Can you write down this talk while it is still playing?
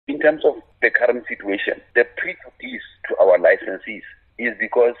terms of the current situation, the prejudice to our licensees is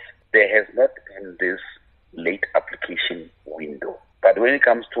because there has not been this late application window. But when it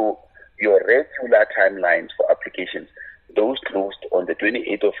comes to your regular timelines for applications, those closed on the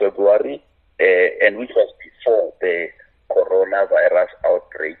 28th of February, and which was before the coronavirus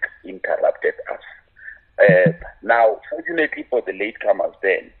outbreak interrupted us. Now, fortunately for the latecomers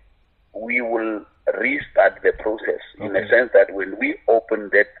then, we will restart the process in the sense that when we open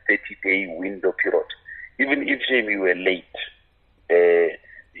that 30-day window period, even if you were late,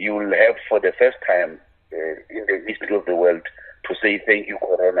 you will have for the first time in the history of the world to say thank you,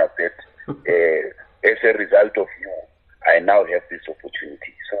 Corona, that as a result of you, I now have this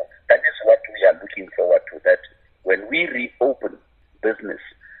opportunity. So that is what we are looking forward to, that when we reopen business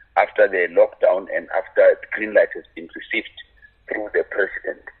after the lockdown and after the green light has been received through the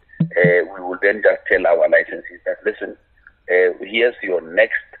president, we will then just tell our licensees that, listen, here's your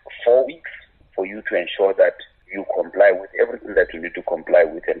next 4 weeks for you to ensure that you comply with everything that you need to comply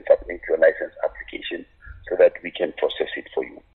with and